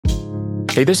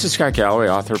Hey, this is Scott Galloway,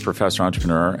 author, professor,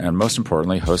 entrepreneur, and most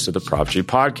importantly, host of the Prop G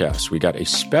podcast. We got a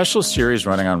special series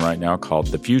running on right now called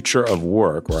The Future of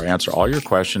Work, where I answer all your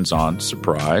questions on,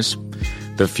 surprise,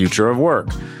 the future of work.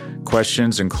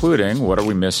 Questions including, what are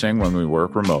we missing when we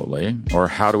work remotely? Or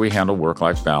how do we handle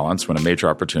work-life balance when a major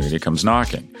opportunity comes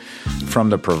knocking?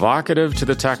 From the provocative to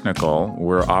the technical,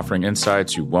 we're offering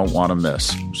insights you won't want to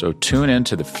miss. So tune in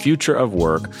to The Future of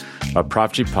Work, a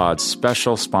Prop G Pod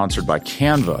special sponsored by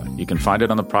Canva. You can find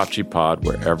it on the Prop G Pod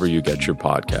wherever you get your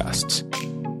podcasts.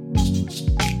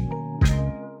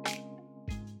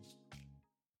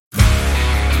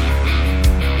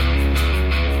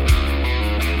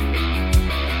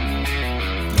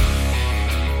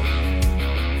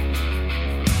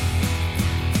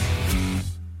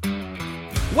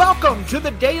 Welcome to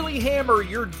the Daily Hammer,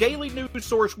 your daily news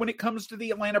source when it comes to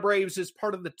the Atlanta Braves as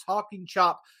part of the Talking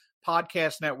Chop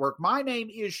podcast network. My name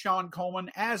is Sean Coleman,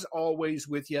 as always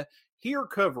with you, here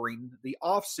covering the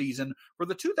offseason for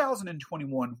the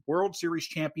 2021 World Series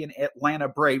champion Atlanta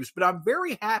Braves. But I'm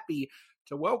very happy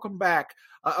to welcome back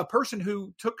a person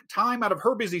who took time out of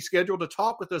her busy schedule to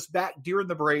talk with us back during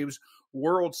the Braves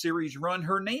World Series run.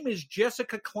 Her name is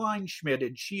Jessica Kleinschmidt,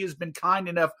 and she has been kind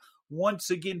enough once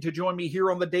again to join me here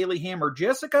on the Daily Hammer.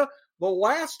 Jessica, the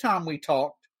last time we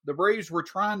talked, the Braves were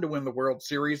trying to win the World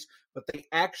Series, but they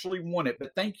actually won it.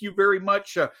 But thank you very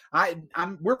much.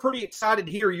 We're pretty excited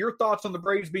to hear your thoughts on the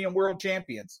Braves being world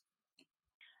champions.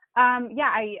 I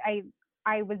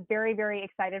was very, very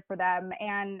excited for them.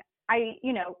 And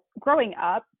growing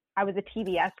up, I was a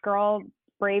TBS girl.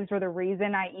 Braves were the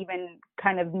reason I even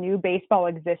kind of knew baseball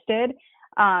existed.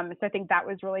 So I think that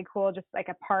was really cool. Just like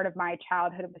a part of my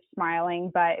childhood was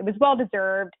smiling, but it was well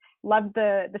deserved. Loved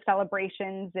the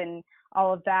celebrations and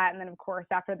all of that. And then of course,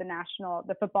 after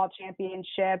the football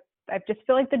championship, I just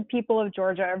feel like the people of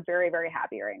Georgia are very, very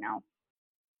happy right now.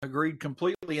 Agreed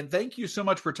completely. And thank you so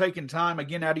much for taking time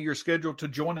again out of your schedule to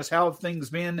join us. How have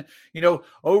things been,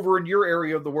 over in your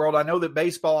area of the world? I know that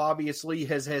baseball obviously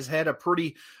has had a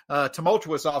pretty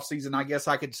tumultuous offseason, I guess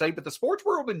I could say, but the sports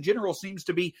world in general seems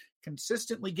to be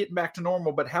consistently getting back to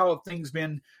normal. But how have things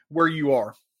been where you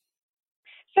are?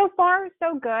 So far,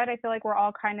 so good. I feel like we're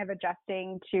all kind of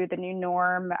adjusting to the new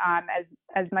norm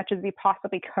as much as we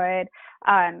possibly could.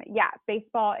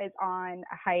 Baseball is on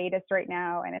a hiatus right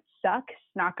now, and it sucks.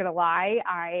 Not gonna lie,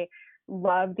 I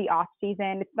love the off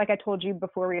season. Like I told you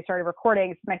before we started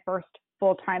recording, it's my first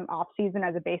full-time off season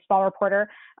as a baseball reporter.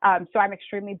 So I'm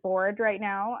extremely bored right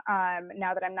now.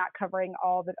 Now that I'm not covering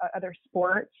all the other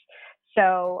sports.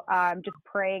 So just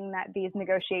praying that these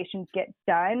negotiations get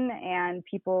done and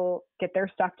people get their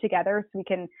stuff together so we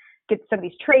can get some of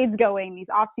these trades going, these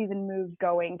off-season moves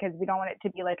going, because we don't want it to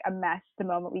be like a mess the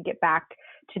moment we get back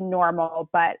to normal.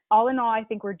 But all in all, I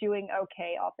think we're doing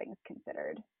okay, all things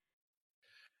considered.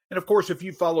 And of course, if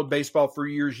you followed baseball for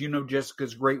years, you know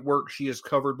Jessica's great work. She has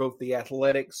covered both the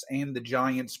Athletics and the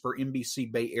Giants for NBC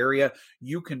Bay Area.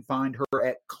 You can find her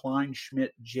at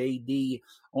KleinschmidtJD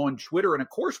on Twitter. And of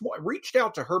course, reached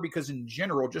out to her because in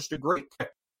general, just a great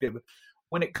detective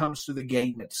when it comes to the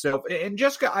game itself. And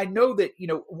Jessica, I know that,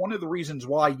 one of the reasons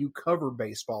why you cover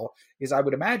baseball is, I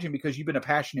would imagine, because you've been a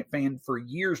passionate fan for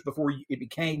years before it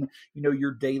became,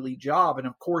 your daily job. And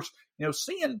of course,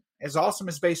 seeing as awesome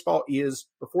as baseball is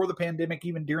before the pandemic,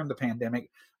 even during the pandemic,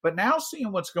 but now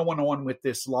seeing what's going on with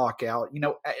this lockout,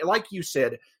 like you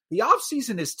said, the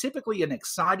offseason is typically an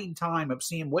exciting time of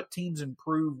seeing what teams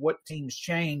improve, what teams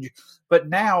change. But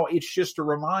now it's just a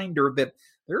reminder that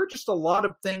there are just a lot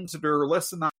of things that are less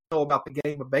than I know about the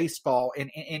game of baseball.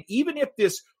 And even if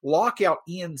this lockout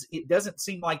ends, it doesn't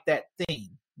seem like that thing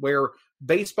where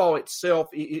baseball itself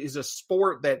is a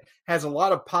sport that has a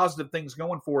lot of positive things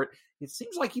going for it. It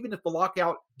seems like even if the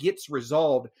lockout gets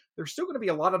resolved, there's still going to be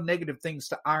a lot of negative things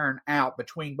to iron out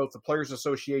between both the Players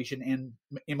Association and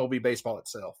MLB baseball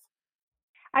itself.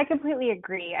 I completely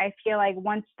agree. I feel like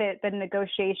once the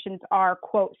negotiations are,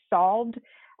 quote, solved,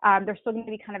 there's still going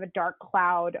to be kind of a dark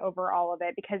cloud over all of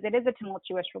it because it is a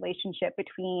tumultuous relationship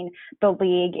between the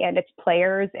league and its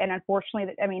players. And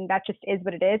unfortunately, that just is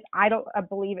what it is. I don't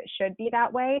believe it should be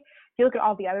that way. If you look at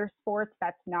all the other sports,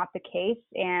 that's not the case.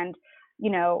 And we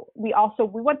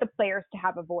want the players to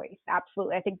have a voice.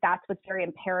 Absolutely. I think that's what's very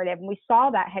imperative. And we saw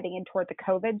that heading in toward the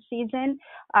COVID season.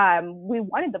 We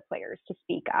wanted the players to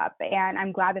speak up, and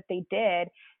I'm glad that they did.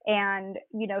 And,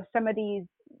 some of these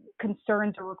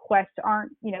concerns or requests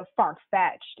aren't,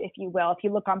 far-fetched, if you will. If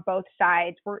you look on both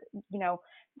sides,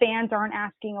 fans aren't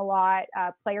asking a lot.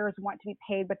 Players want to be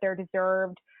paid what they're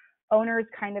deserved. Owners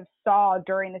kind of saw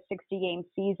during the 60-game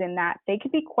season that they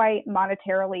could be quite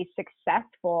monetarily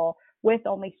successful with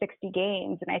only 60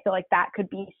 games. And I feel like that could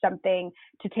be something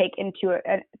to take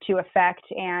into effect.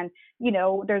 And,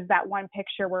 there's that one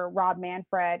picture where Rob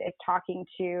Manfred is talking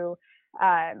to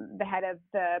the head of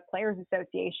the Players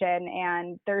Association,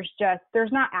 and there's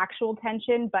not actual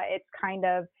tension, but it's kind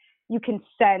of, you can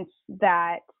sense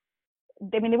that,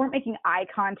 they weren't making eye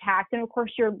contact. And of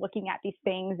course you're looking at these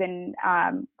things and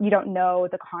you don't know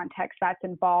the context that's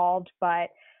involved, but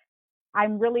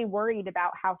I'm really worried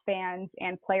about how fans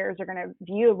and players are going to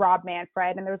view Rob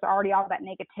Manfred. And there's already all that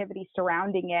negativity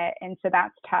surrounding it. And so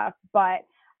that's tough. But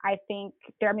I think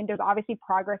there's obviously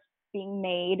progress being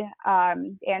made,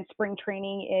 and spring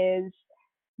training is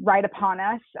right upon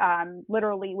us,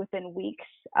 literally within weeks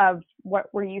of what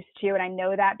we're used to. And I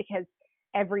know that because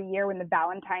every year when the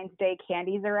Valentine's Day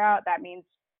candies are out, that means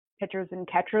pitchers and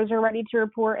catchers are ready to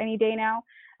report any day now,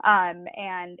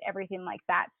 and everything like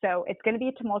that. So it's going to be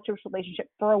a tumultuous relationship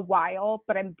for a while,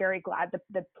 but I'm very glad that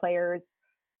the players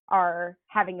are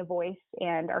having a voice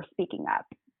and are speaking up.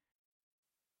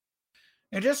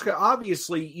 And Jessica,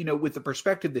 obviously, with the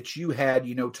perspective that you had,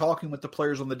 talking with the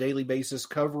players on the daily basis,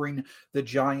 covering the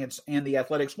Giants and the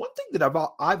Athletics, one thing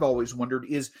that I've always wondered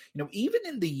is, even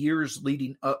in the years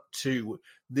leading up to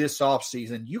this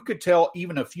offseason, you could tell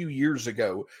even a few years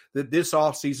ago that this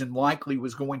offseason likely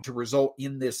was going to result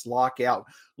in this lockout.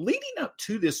 Leading up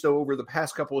to this, though, over the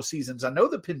past couple of seasons, I know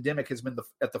the pandemic has been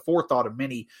at the forethought of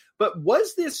many, but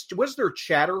was there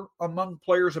chatter among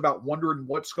players about wondering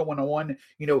what's going on,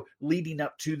 leading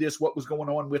up to this, what was going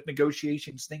on with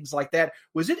negotiations, things like that?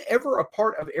 Was it ever a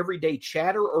part of everyday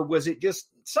chatter, or was it just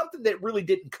something that really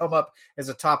didn't come up as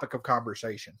a topic of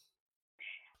conversation?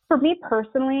 For me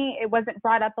personally, it wasn't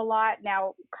brought up a lot.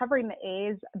 Now, covering the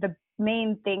A's, the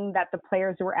main thing that the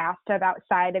players were asked of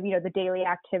outside of, the daily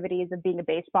activities of being a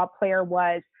baseball player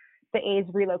was the A's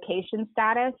relocation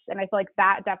status. And I feel like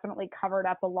that definitely covered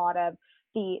up a lot of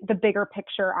the bigger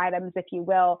picture items, if you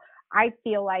will. I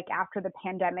feel like after the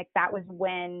pandemic, that was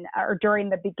when, or during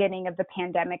the beginning of the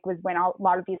pandemic was when a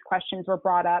lot of these questions were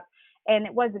brought up. And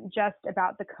it wasn't just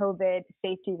about the COVID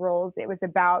safety rules. It was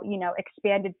about,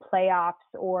 expanded playoffs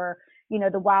or,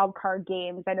 the wild card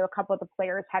games. I know a couple of the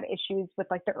players had issues with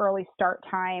like the early start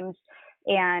times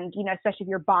and, especially if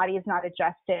your body is not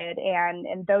adjusted.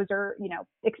 And those are,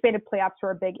 expanded playoffs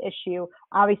were a big issue.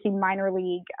 Obviously minor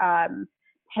league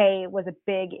pay was a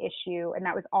big issue, and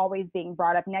that was always being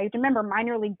brought up. Now you have to remember,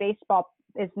 minor league baseball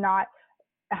is not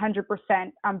 100%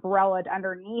 umbrellaed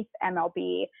underneath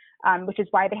MLB, which is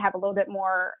why they have a little bit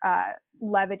more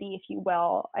levity, if you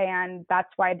will. And that's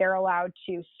why they're allowed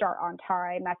to start on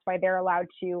time. That's why they're allowed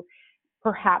to,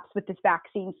 perhaps with this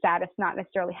vaccine status, not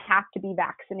necessarily have to be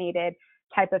vaccinated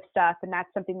type of stuff. And that's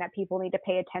something that people need to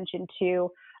pay attention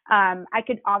to. I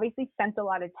could obviously sense a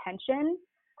lot of tension,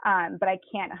 but I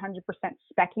can't 100%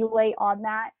 speculate on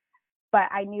that. But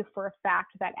I knew for a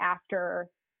fact that after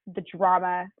the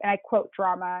drama, and I quote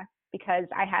drama because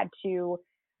I had to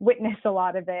witness a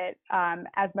lot of it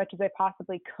as much as I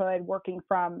possibly could, working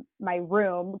from my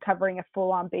room, covering a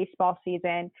full-on baseball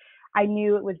season, I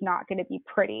knew it was not going to be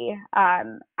pretty.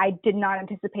 I did not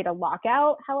anticipate a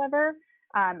lockout, however.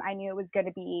 I knew it was going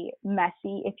to be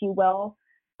messy, if you will,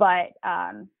 but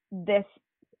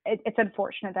it's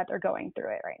unfortunate that they're going through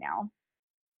it right now.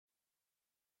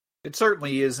 It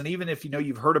certainly is. And even if,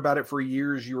 you've heard about it for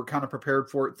years, you were kind of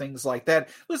prepared for it, things like that.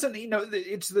 Listen,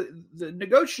 it's the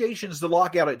negotiations, the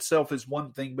lockout itself is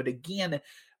one thing. But again,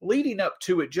 leading up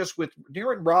to it, just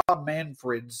during Rob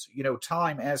Manfred's,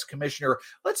 time as commissioner,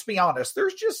 let's be honest,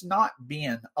 there's just not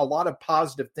been a lot of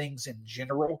positive things in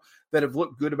general that have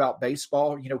looked good about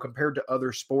baseball, compared to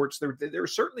other sports.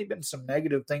 There's certainly been some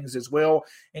negative things as well.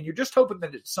 And you're just hoping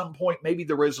that at some point, maybe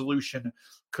the resolution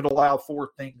could allow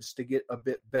for things to get a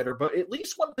bit better. But at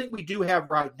least one thing we do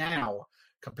have right now,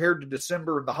 compared to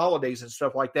December and the holidays and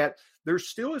stuff like that, there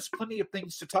still is plenty of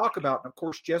things to talk about. And of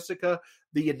course, Jessica,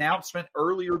 the announcement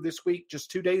earlier this week, just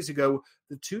 2 days ago,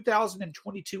 the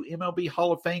 2022 MLB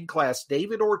Hall of Fame class,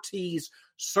 David Ortiz,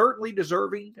 certainly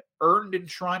deserving, earned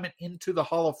enshrinement into the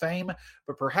Hall of Fame.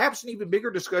 But perhaps an even bigger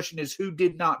discussion is who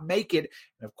did not make it.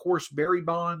 And of course, Barry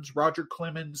Bonds, Roger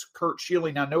Clemens, Curt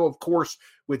Schilling. I know, of course,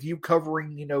 with you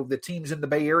covering, the teams in the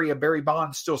Bay Area, Barry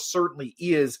Bonds still certainly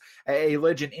is a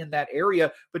legend in that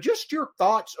area. But just your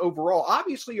thoughts overall.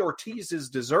 Obviously, Ortiz is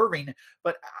deserving,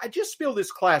 but I just feel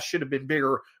this class should have been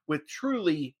bigger with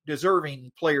truly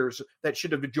deserving players that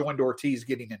should have joined Ortiz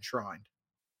getting enshrined.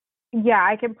 Yeah,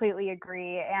 I completely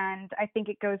agree. And I think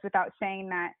it goes without saying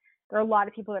that there are a lot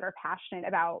of people that are passionate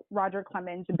about Roger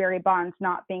Clemens and Barry Bonds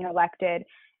not being elected.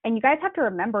 And you guys have to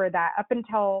remember that up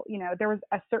until, there was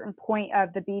a certain point of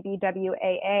the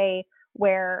BBWAA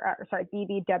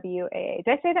BBWAA. Did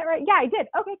I say that right? Yeah, I did.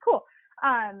 Okay, cool.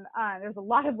 There's a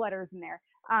lot of letters in there.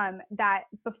 That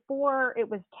before it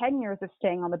was 10 years of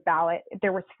staying on the ballot,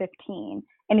 there was 15.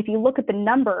 And if you look at the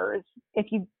numbers, if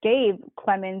you gave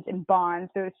Clemens and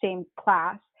Bonds, they're the same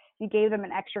class, you gave them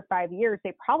an extra 5 years,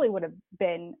 they probably would have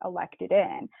been elected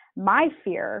in. My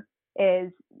fear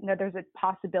is, there's a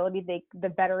possibility the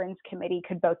Veterans Committee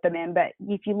could vote them in. But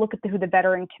if you look at who the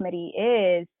Veteran Committee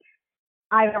is,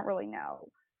 I don't really know.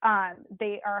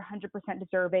 They are 100%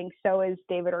 deserving. So is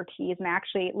David Ortiz. And I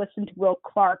actually listened to Will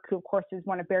Clark, who of course is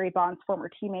one of Barry Bonds' former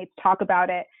teammates, talk about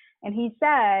it. And he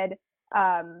said,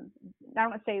 I don't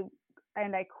want to say,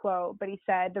 and I quote, but he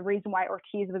said the reason why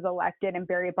Ortiz was elected and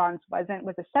Barry Bonds wasn't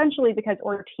was essentially because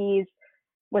Ortiz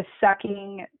was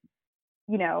sucking,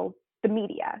 the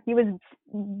media. He was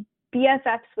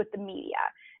BFFs with the media.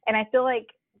 And I feel like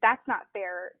that's not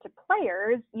fair to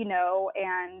players,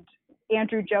 and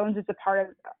Andrew Jones is a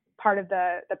part of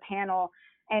the panel.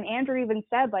 And Andrew even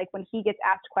said, like, when he gets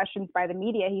asked questions by the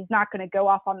media, he's not going to go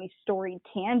off on these storied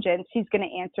tangents. He's going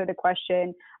to answer the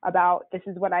question about, this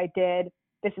is what I did,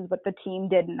 this is what the team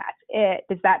did, and that's it.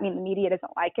 Does that mean the media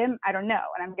doesn't like him? I don't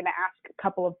know. And I'm going to ask a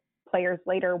couple of players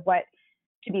later what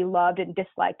to be loved and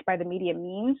disliked by the media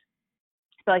means.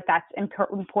 I feel like that's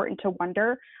important to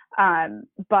wonder.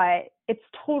 But it's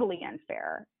totally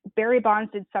unfair. Barry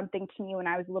Bonds did something to me when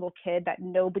I was a little kid that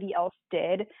nobody else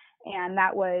did. And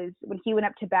that was when he went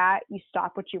up to bat, you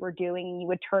stop what you were doing and you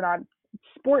would turn on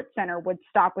SportsCenter would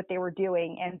stop what they were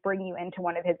doing and bring you into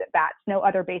one of his at bats. No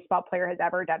other baseball player has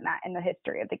ever done that in the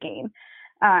history of the game.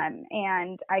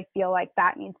 And I feel like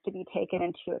that needs to be taken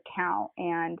into account.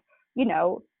 And,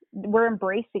 we're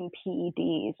embracing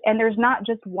PEDs, and there's not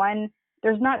just an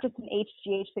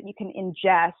HGH that you can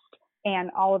ingest and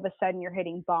all of a sudden you're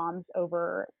hitting bombs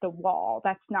over the wall.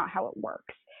 That's not how it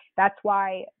works. That's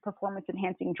why performance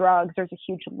enhancing drugs, there's a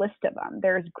huge list of them.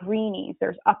 There's greenies,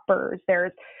 there's uppers,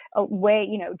 there's a way,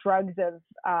 drugs of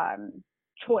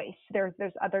choice. There's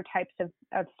other types of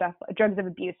stuff, drugs of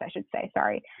abuse, I should say,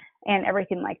 sorry, and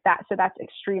everything like that. So that's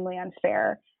extremely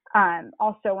unfair.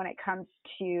 Also, when it comes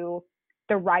to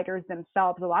the writers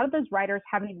themselves, a lot of those writers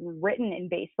haven't even written in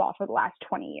baseball for the last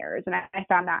 20 years. And I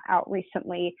found that out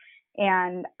recently.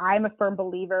 And I'm a firm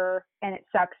believer, and it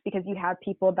sucks because you have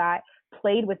people that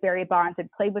played with Barry Bonds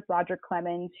and played with Roger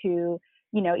Clemens who,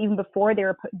 even before they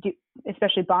were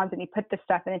especially Bonds, and he put this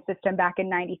stuff in his system back in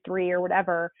 93 or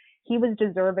whatever, he was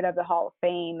deserving of the Hall of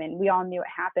Fame. And we all knew it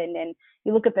happened. And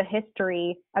you look at the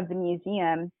history of the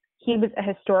museum, he was a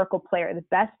historical player, the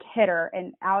best hitter.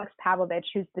 And Alex Pavlovich,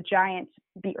 who's the Giants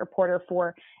beat reporter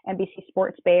for NBC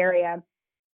Sports Bay Area,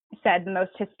 said the most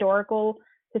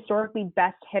historically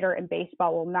best hitter in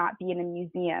baseball will not be in a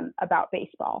museum about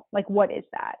baseball. Like, what is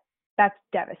that? That's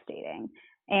devastating.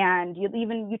 And you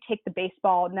take the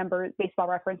baseball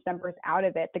reference numbers out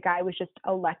of it. The guy was just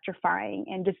electrifying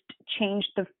and just changed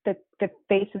the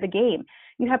face of the game.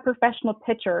 You have professional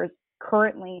pitchers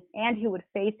currently and who would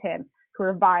face him who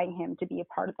are vying him to be a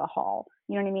part of the Hall.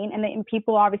 You know what I mean? And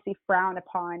people obviously frown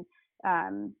upon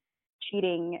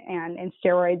cheating and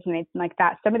steroids and anything like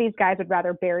that. Some of these guys would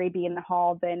rather Barry be in the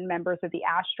Hall than members of the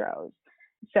Astros.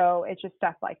 So it's just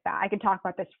stuff like that. I could talk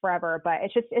about this forever, but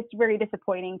it's very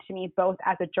disappointing to me, both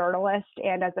as a journalist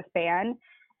and as a fan.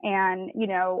 And,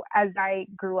 as I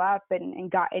grew up and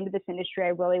got into this industry, I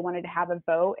really wanted to have a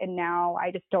vote. And now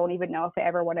I just don't even know if I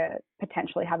ever want to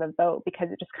potentially have a vote, because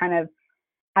it just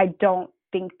I don't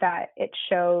think that it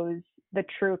shows the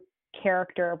true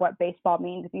character of what baseball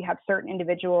means if you have certain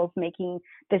individuals making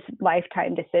this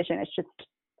lifetime decision. It's just,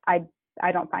 I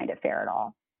don't find it fair at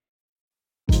all.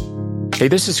 Hey,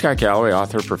 this is Scott Galloway,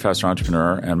 author, professor,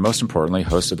 entrepreneur, and most importantly,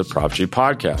 host of the Prop G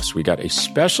podcast. We got a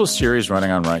special series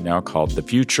running on right now called The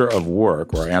Future of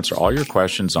Work, where I answer all your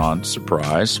questions on,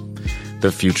 surprise,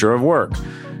 the future of work.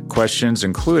 Questions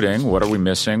including, what are we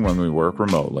missing when we work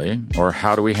remotely? Or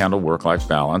how do we handle work-life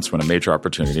balance when a major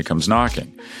opportunity comes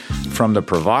knocking? From the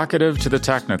provocative to the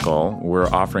technical, we're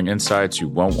offering insights you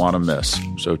won't want to miss.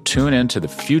 So tune in to The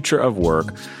Future of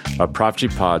Work, a Prop G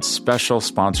Pod special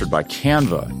sponsored by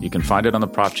Canva. You can find it on the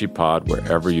Prop G Pod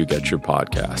wherever you get your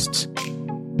podcasts.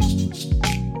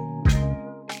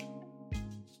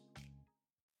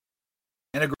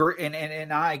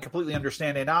 And I completely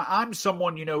understand. And I'm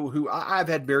someone, who I've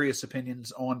had various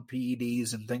opinions on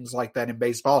PEDs and things like that in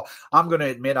baseball. I'm going to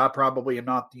admit I probably am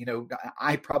not,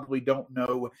 I probably don't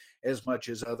know as much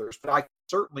as others. But I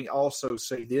certainly also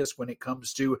say this when it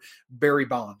comes to Barry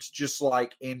Bonds, just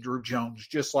like Andrew Jones,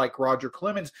 just like Roger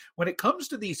Clemens. When it comes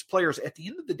to these players, at the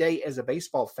end of the day, as a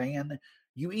baseball fan,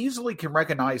 you easily can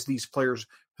recognize these players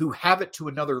who have it to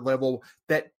another level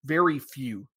that very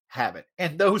few have it.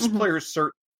 And those players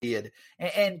certainly did.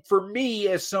 And for me,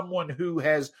 as someone who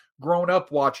has grown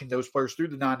up watching those players through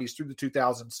the 90s, through the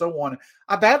 2000s, so on,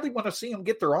 I badly want to see them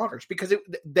get their honors because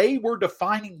they were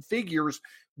defining figures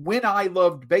when I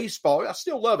loved baseball. I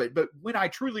still love it, but when I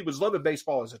truly was loving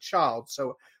baseball as a child.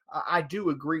 So I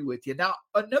do agree with you. Now,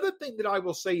 another thing that I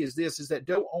will say is this, is that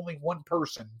though only one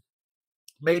person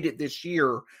made it this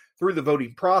year through the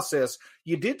voting process,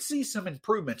 you did see some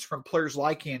improvements from players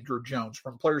like Andrew Jones,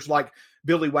 from players like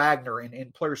Billy Wagner,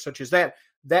 and players such as that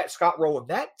Scott Rowland.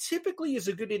 That typically is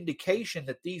a good indication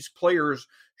that these players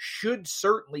should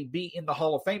certainly be in the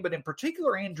Hall of Fame. But in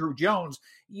particular, Andrew Jones,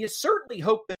 you certainly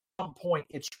hope that at some point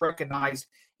it's recognized,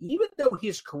 even though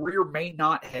his career may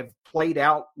not have played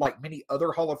out like many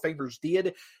other Hall of Famers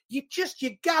did, you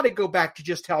got to go back to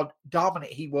just how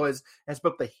dominant he was as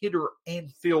both the hitter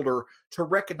and fielder to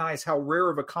recognize how rare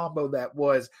of a combo that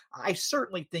was. I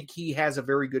certainly think he has a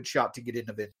very good shot to get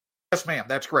into it. Yes, ma'am.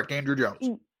 That's correct. Andrew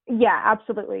Jones. Yeah,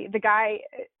 absolutely. The guy,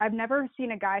 I've never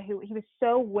seen a guy he was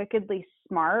so wickedly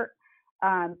smart,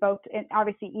 both, and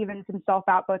obviously evens himself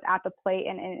out both at the plate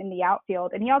and in the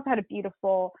outfield. And he also had a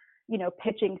beautiful,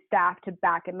 pitching staff to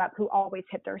back him up who always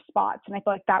hit their spots. And I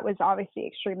feel like that was obviously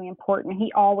extremely important.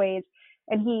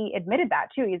 And he admitted that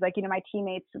too. He's like, my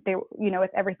teammates, they,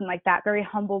 with everything like that, very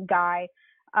humble guy,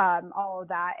 all of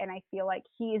that. And I feel like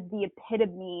he is the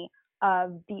epitome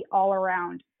of the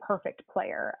all-around perfect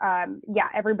player.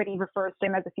 Everybody refers to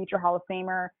him as a future Hall of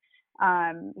Famer.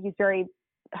 He's very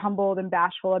humbled and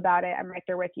bashful about it. I'm right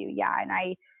there with you. Yeah, and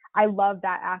I love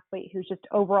that athlete who's just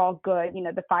overall good,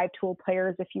 the 5-tool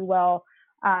players, if you will.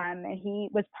 And he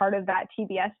was part of that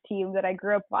TBS team that I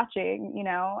grew up watching,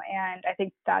 and I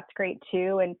think that's great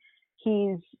too. And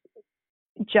he's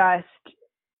just,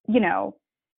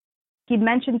 he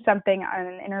mentioned something on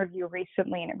an interview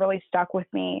recently, and it really stuck with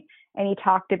me. And he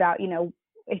talked about,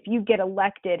 if you get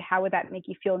elected, how would that make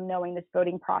you feel knowing this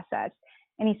voting process?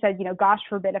 And he said, gosh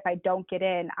forbid if I don't get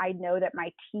in, I know that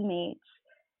my teammates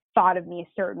thought of me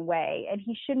a certain way, and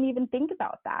he shouldn't even think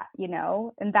about that,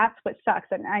 and that's what sucks.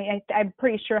 And I'm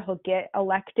pretty sure he'll get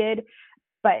elected,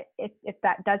 but if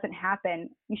that doesn't happen,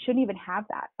 you shouldn't even have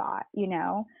that thought.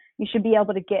 You should be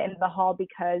able to get into the Hall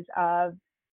because of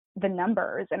the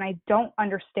numbers. And I don't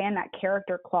understand that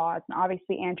character clause. And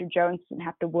obviously Andrew Jones didn't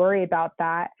have to worry about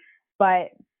that, but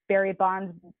Barry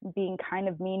Bonds being kind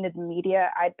of mean to the media,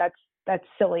 that's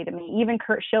silly to me. Even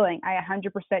Curt Schilling, I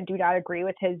 100% do not agree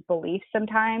with his beliefs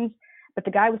sometimes, but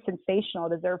the guy was sensational,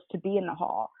 deserves to be in the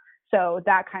Hall. So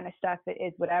that kind of stuff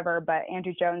is whatever. But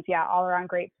Andrew Jones, yeah, all around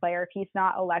great player. If he's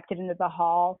not elected into the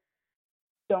Hall,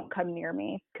 don't come near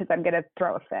me because I'm going to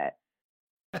throw a fit.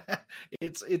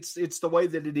 It's the way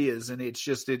that it is, and it's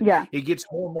just it gets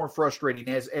more and more frustrating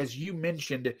as you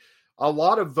mentioned. A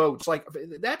lot of votes, like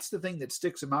that's the thing that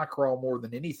sticks in my craw more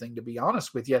than anything, to be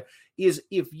honest with you, is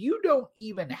if you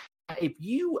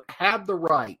have the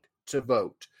right to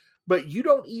vote, but you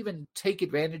don't even take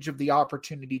advantage of the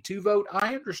opportunity to vote.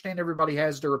 I understand everybody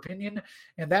has their opinion,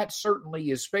 and that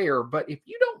certainly is fair. But if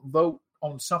you don't vote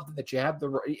on something that you have the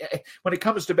right, when it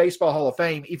comes to Baseball Hall of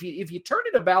Fame, if you turn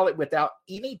in a ballot without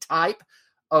any type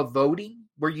of voting,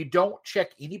 where you don't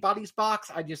check anybody's box,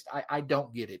 I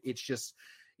don't get it.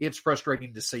 It's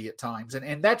frustrating to see at times.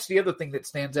 And that's the other thing that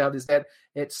stands out, is that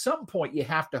at some point you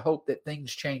have to hope that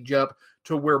things change up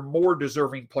to where more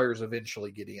deserving players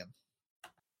eventually get in.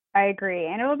 I agree.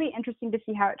 And it'll be interesting to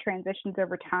see how it transitions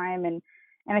over time. And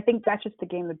I think that's just the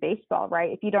game of baseball,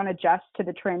 right? If you don't adjust to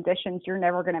the transitions, you're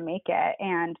never going to make it.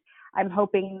 And I'm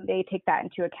hoping they take that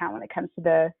into account when it comes to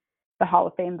the Hall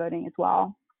of Fame voting as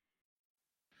well.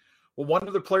 Well, one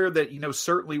other player that,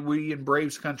 certainly we in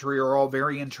Braves country are all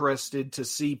very interested to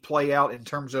see play out in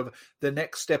terms of the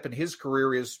next step in his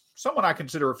career is someone I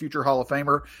consider a future Hall of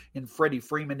Famer in Freddie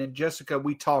Freeman. And Jessica,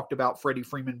 we talked about Freddie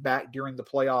Freeman back during the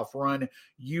playoff run.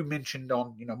 You mentioned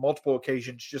on, multiple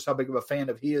occasions just how big of a fan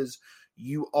of his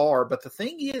you are. But the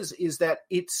thing is that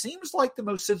it seems like the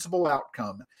most sensible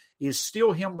outcome is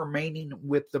still him remaining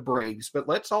with the Braves. But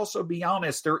let's also be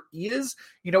honest, there is,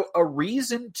 a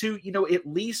reason to, at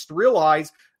least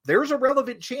realize there's a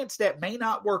relevant chance that may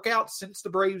not work out since the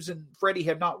Braves and Freddie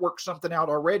have not worked something out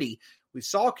already. We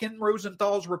saw Ken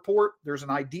Rosenthal's report. There's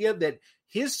an idea that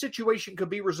his situation could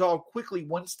be resolved quickly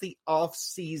once the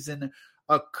offseason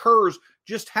occurs.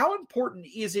 Just how important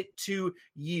is it to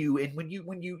you? And when you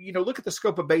look at the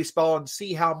scope of baseball and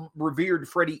see how revered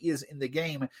Freddie is in the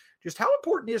game, just how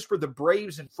important it is for the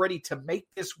Braves and Freddie to make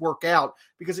this work out,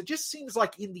 because it just seems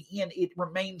like in the end it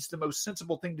remains the most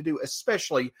sensible thing to do,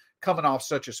 especially coming off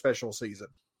such a special season.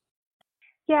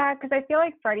 Yeah, because I feel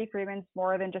like Freddie Freeman's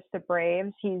more than just the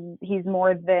Braves. He's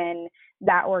more than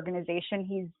that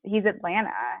organization. He's Atlanta,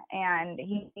 and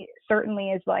he certainly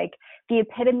is like the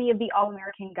epitome of the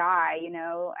All-American guy,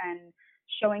 and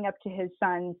showing up to his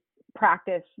son's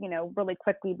practice, really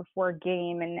quickly before a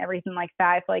game and everything like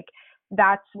that. I feel like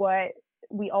that's what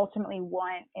we ultimately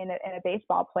want in a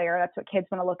baseball player. That's what kids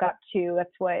want to look up to.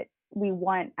 That's what we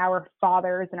want our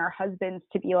fathers and our husbands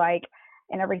to be like,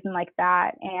 and everything like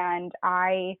that. And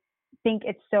I think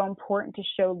it's so important to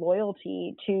show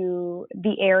loyalty to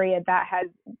the area that has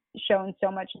shown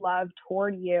so much love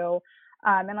toward you.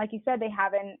 And like you said, they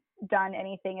haven't done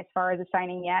anything as far as a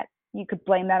signing yet. You could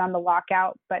blame that on the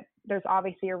lockout, but there's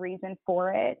obviously a reason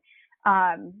for it.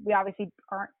 We obviously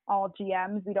aren't all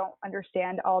GMs. We don't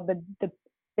understand all the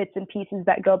bits and pieces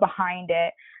that go behind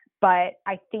it. But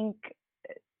I think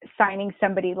signing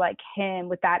somebody like him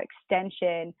with that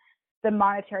extension, the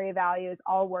monetary value is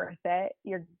all worth it.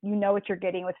 You know what you're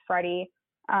getting with Freddie.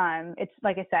 It's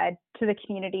like I said, to the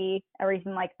community,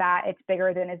 everything like that. It's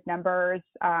bigger than his numbers,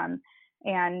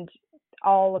 and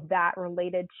all of that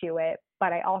related to it.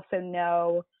 But I also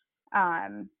know,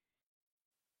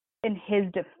 in his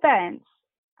defense,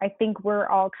 I think we're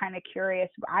all kind of curious.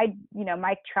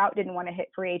 Mike Trout didn't want to hit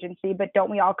free agency, but don't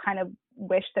we all kind of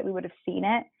wish that we would have seen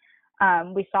it?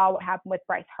 We saw what happened with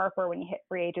Bryce Harper when he hit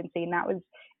free agency, and that was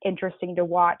interesting to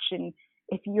watch. And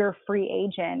if you're a free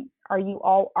agent, are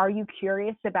you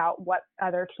curious about what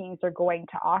other teams are going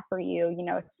to offer you,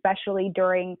 especially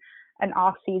during an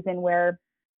off season where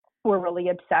we're really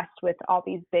obsessed with all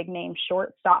these big name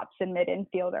shortstops and mid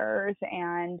infielders,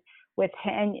 and with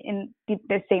him in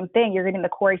the same thing, you're getting the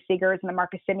Corey Seagers and the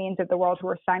Marcus Semiems of the world who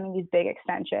are signing these big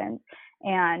extensions,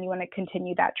 and you want to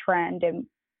continue that trend. And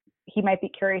he might be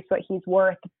curious what he's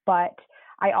worth, but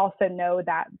I also know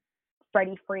that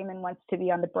Freddie Freeman wants to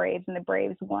be on the Braves, and the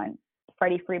Braves want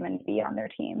Freddie Freeman to be on their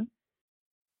team.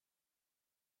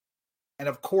 And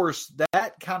of course,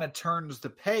 that kind of turns the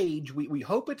page. We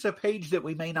hope it's a page that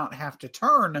we may not have to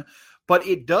turn, but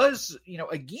it does,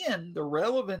 again, the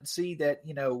relevancy that,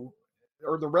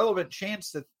 or the relevant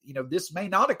chance that, this may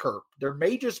not occur. There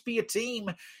may just be a team,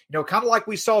 kind of like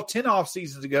we saw 10 off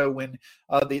seasons ago when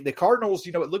the Cardinals,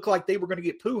 it looked like they were going to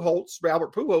get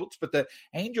Albert Pujols, but the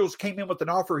Angels came in with an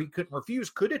offer he couldn't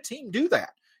refuse. Could a team do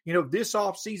that? This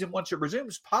off season once it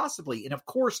resumes? Possibly. And of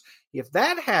course, if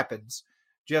that happens,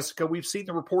 Jessica, we've seen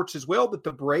the reports as well that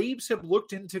the Braves have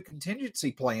looked into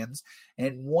contingency plans,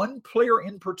 and one player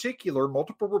in particular,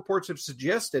 multiple reports have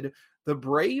suggested the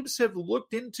Braves have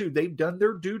looked into, they've done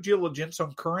their due diligence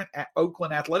on current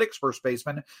Oakland Athletics first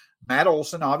baseman. Matt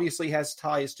Olson obviously has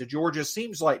ties to Georgia,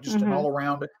 seems like just an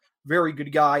all-around very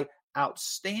good guy,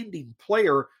 outstanding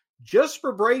player. Just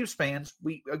for Braves fans,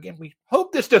 we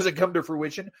hope this doesn't come to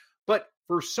fruition, but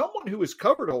for someone who has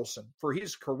covered Olson for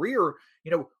his career,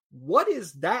 what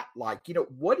is that like?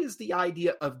 What is the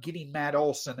idea of getting Matt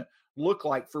Olson look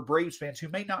like for Braves fans who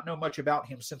may not know much about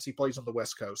him since he plays on the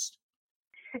West Coast?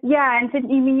 Yeah,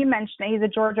 and you mentioned that he's a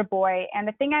Georgia boy, and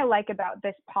the thing I like about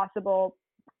this possible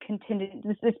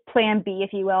this plan B,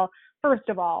 if you will, first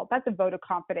of all, that's a vote of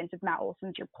confidence if Matt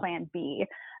Olson's your plan B.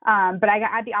 But I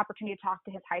had the opportunity to talk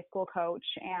to his high school coach,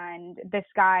 and this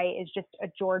guy is just a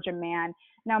Georgia man.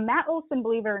 Now, Matt Olson,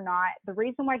 believe it or not, the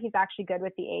reason why he's actually good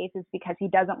with the A's is because he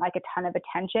doesn't like a ton of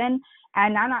attention.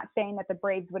 And I'm not saying that the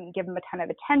Braves wouldn't give him a ton of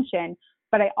attention,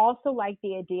 but I also like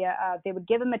the idea of they would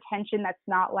give him attention that's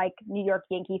not like New York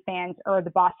Yankee fans or the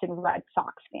Boston Red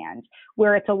Sox fans,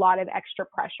 where it's a lot of extra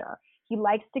pressure. He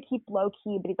likes to keep low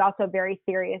key, but he's also a very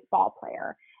serious ball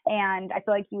player. And I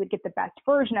feel like you would get the best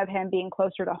version of him being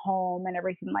closer to home and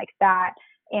everything like that.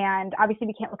 And obviously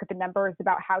we can't look at the numbers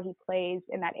about how he plays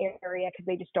in that area because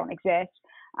they just don't exist.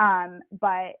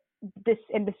 But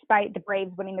despite the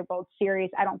Braves winning the World Series,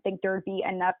 I don't think there would be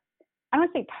enough, I don't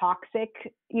want to say toxic,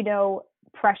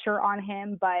 pressure on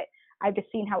him, but I've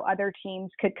just seen how other teams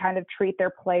could kind of treat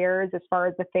their players as far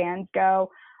as the fans go.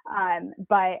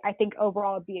 But I think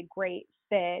overall it'd be a great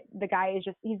fit. The guy is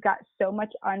he's got so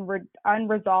much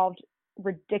unresolved,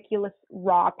 ridiculous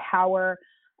raw power.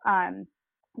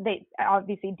 They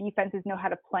obviously defenses know how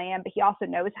to play him, but he also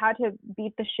knows how to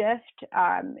beat the shift.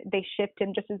 They shift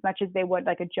him just as much as they would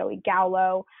like a Joey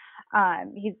Gallo.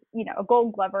 He's, a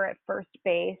Gold Glover at first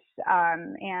base,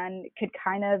 and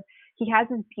he has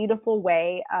this beautiful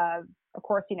way of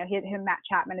course, him and Matt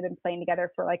Chapman have been playing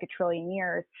together for like a trillion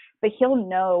years, but he'll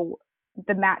know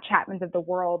the Matt Chapmans of the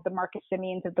world, the Marcus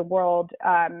Semiens of the world,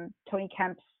 Tony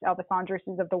Kemp's, Elvis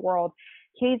Andruses of the world.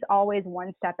 He's always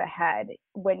one step ahead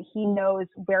when he knows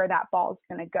where that ball is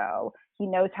going to go. He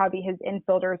knows how his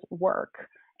infielders work.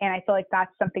 And I feel like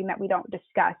that's something that we don't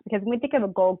discuss, because when we think of a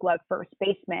Gold Glove first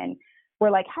baseman,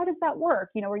 we're like, how does that work?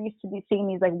 We're used to seeing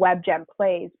these like web gem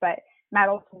plays, but Matt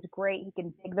Olson's great. He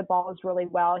can dig the balls really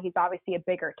well. He's obviously a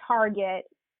bigger target.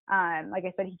 Like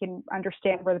I said, he can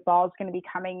understand where the ball is going to be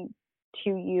coming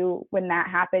to you when that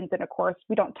happens. And of course,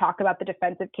 we don't talk about the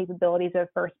defensive capabilities of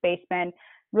first baseman.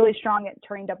 Really strong at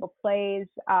turning double plays,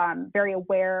 very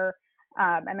aware.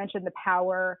 I mentioned the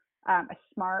power, a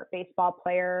smart baseball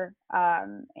player,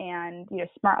 and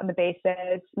smart on the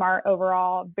bases, smart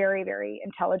overall, very, very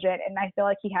intelligent. And I feel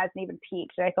like he hasn't even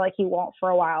peaked, and I feel like he won't for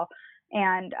a while.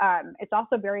 And it's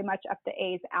also very much up the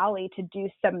A's alley to do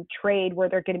some trade where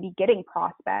they're going to be getting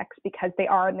prospects, because they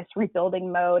are in this rebuilding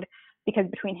mode. Because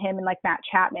between him and like Matt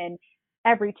Chapman,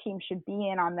 every team should be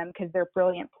in on them, because they're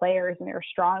brilliant players and they're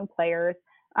strong players.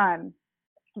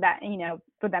 That,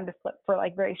 for them to flip for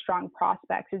like very strong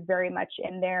prospects is very much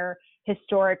in their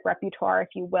historic repertoire, if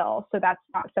you will. So that's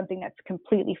not something that's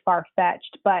completely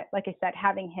far-fetched. But like I said,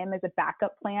 having him as a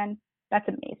backup plan, that's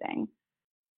amazing.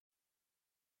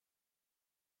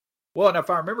 Well, and if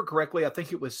I remember correctly, I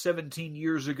think it was 17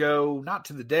 years ago, not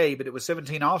to the day, but it was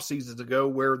 17 off seasons ago,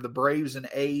 where the Braves and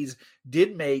A's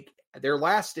did make their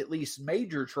last, at least,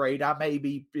 major trade. It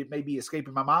may be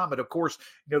escaping my mind, but of course,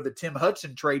 the Tim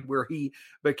Hudson trade where he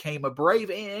became a Brave.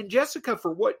 And Jessica,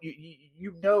 for what in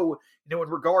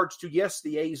regards to, yes,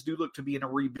 the A's do look to be in a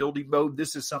rebuilding mode.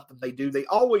 This is something they do. They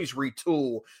always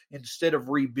retool instead of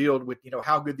rebuild with,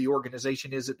 how good the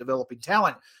organization is at developing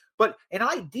talent. But an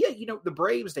idea, the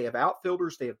Braves, they have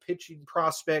outfielders, they have pitching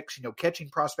prospects, catching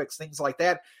prospects, things like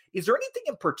that. Is there anything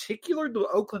in particular the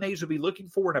Oakland A's would be looking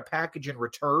for in a package in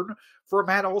return for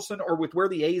Matt Olson? Or with where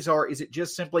the A's are, is it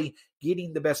just simply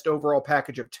getting the best overall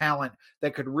package of talent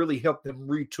that could really help them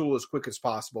retool as quick as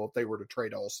possible if they were to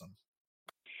trade Olson?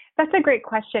 That's a great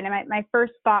question. And my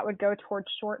first thought would go towards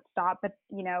shortstop, but,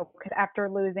 after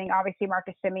losing, obviously,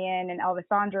 Marcus Semien and Elvis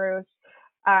Andrus,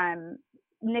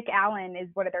 Nick Allen is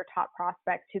one of their top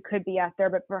prospects who could be out there,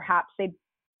 but perhaps they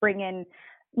bring in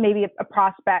maybe a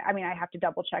prospect. I mean, I have to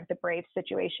double check the Braves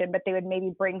situation, but they would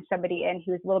maybe bring somebody in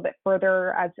who's a little bit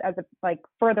further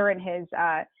further in his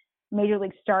major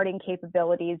league starting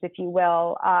capabilities, if you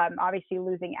will. Obviously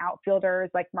losing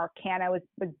outfielders like Mark Canha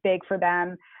was big for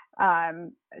them.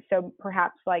 So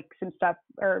perhaps like some stuff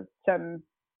or some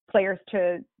players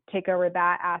to take over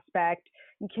that aspect.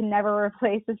 You can never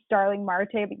replace a Starling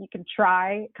Marte, but you can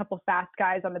try a couple fast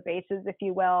guys on the bases, if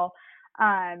you will.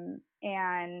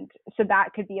 And so that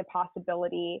could be a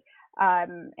possibility.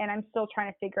 And I'm still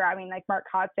trying to figure out, like Mark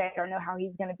Kotsay, I don't know how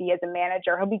he's going to be as a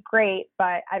manager. He'll be great,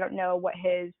 but I don't know what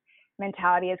his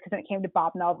mentality is, because when it came to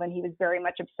Bob Melvin, he was very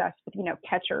much obsessed with,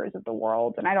 catchers of the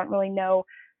world. And I don't really know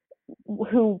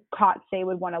who Kotsay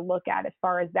would want to look at as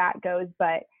far as that goes,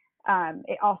 but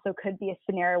it also could be a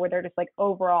scenario where they're just like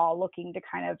overall looking to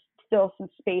kind of fill some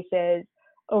spaces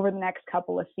over the next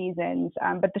couple of seasons.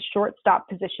 But the shortstop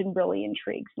position really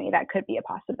intrigues me. That could be a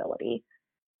possibility.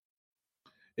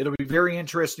 It'll be very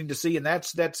interesting to see. And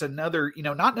that's another,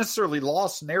 not necessarily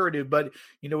lost narrative, but,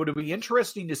 it'll be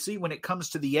interesting to see when it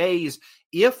comes to the A's,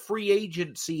 if free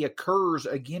agency occurs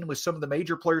again with some of the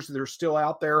major players that are still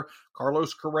out there,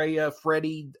 Carlos Correa,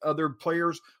 Freddie, other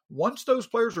players. Once those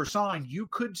players are signed, you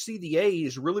could see the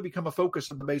A's really become a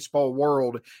focus in the baseball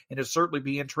world, and it'll certainly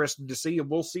be interesting to see, and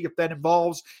we'll see if that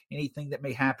involves anything that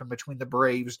may happen between the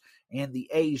Braves and the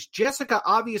A's. Jessica,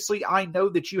 obviously, I know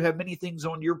that you have many things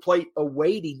on your plate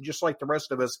awaiting, just like the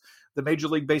rest of us, the Major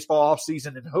League Baseball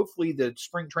offseason and hopefully the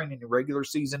spring training and regular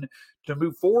season to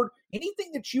move forward.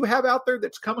 Anything that you have out there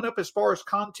that's coming up as far as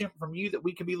content from you that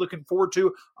we can be looking forward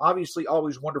to? Obviously,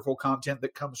 always wonderful content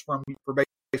that comes from you for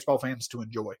baseball fans to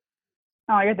enjoy.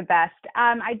 Oh, you're the best.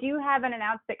 I do have an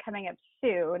announcement coming up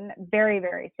soon, very,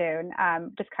 very soon.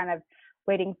 Just kind of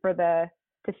waiting for to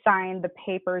sign the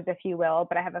papers, if you will,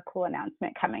 but I have a cool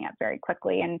announcement coming up very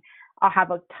quickly, and I'll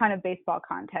have a ton of baseball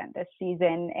content this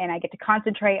season, and I get to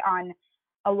concentrate on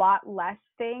a lot less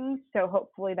things. So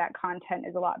hopefully that content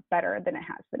is a lot better than it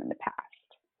has been in the past.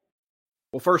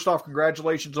 Well, first off,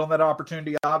 congratulations on that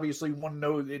opportunity. Obviously, you want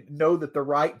to know that the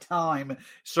right time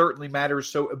certainly matters.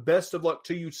 So best of luck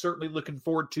to you. Certainly looking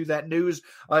forward to that news.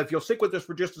 If you'll stick with us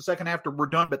for just a second after we're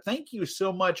done. But thank you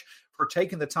so much for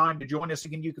taking the time to join us.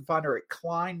 Again, you can find her at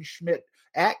Kleinschmidt,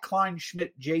 at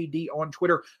KleinschmidtJD on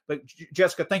Twitter. But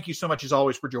Jessica, thank you so much as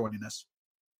always for joining us.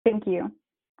 Thank you.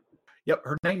 Yep,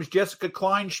 her name is Jessica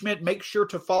Kleinschmidt. Make sure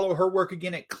to follow her work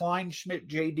again at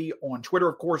KleinschmidtJD on Twitter.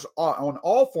 Of course, on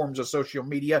all forms of social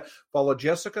media. Follow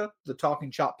Jessica, the Talking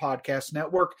Chop Podcast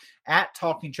Network, at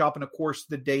Talking Chop, and of course,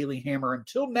 the Daily Hammer.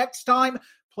 Until next time,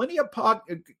 plenty of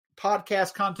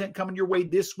podcast content coming your way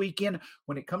this weekend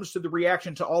when it comes to the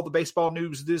reaction to all the baseball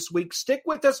news this week. Stick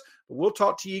with us, but we'll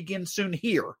talk to you again soon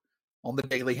here on the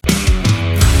Daily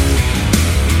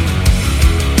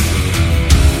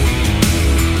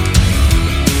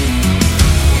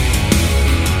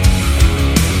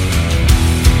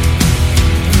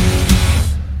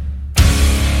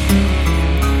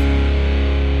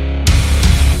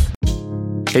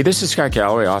Hey, this is Scott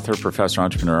Galloway, author, professor,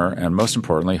 entrepreneur, and most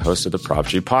importantly, host of the Prop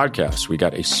G podcast. We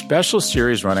got a special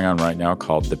series running on right now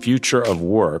called The Future of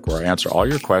Work, where I answer all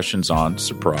your questions on,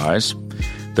 surprise,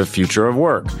 the future of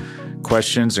work.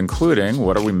 Questions including,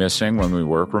 what are we missing when we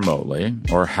work remotely?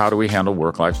 Or how do we handle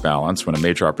work-life balance when a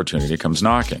major opportunity comes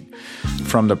knocking?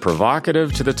 From the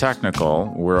provocative to the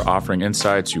technical, we're offering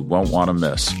insights you won't want to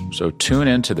miss. So tune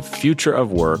in to The Future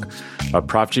of Work, a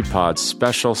Prop G Pod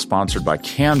special sponsored by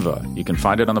Canva. You can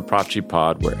find it on the Prop G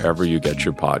Pod wherever you get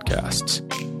your podcasts.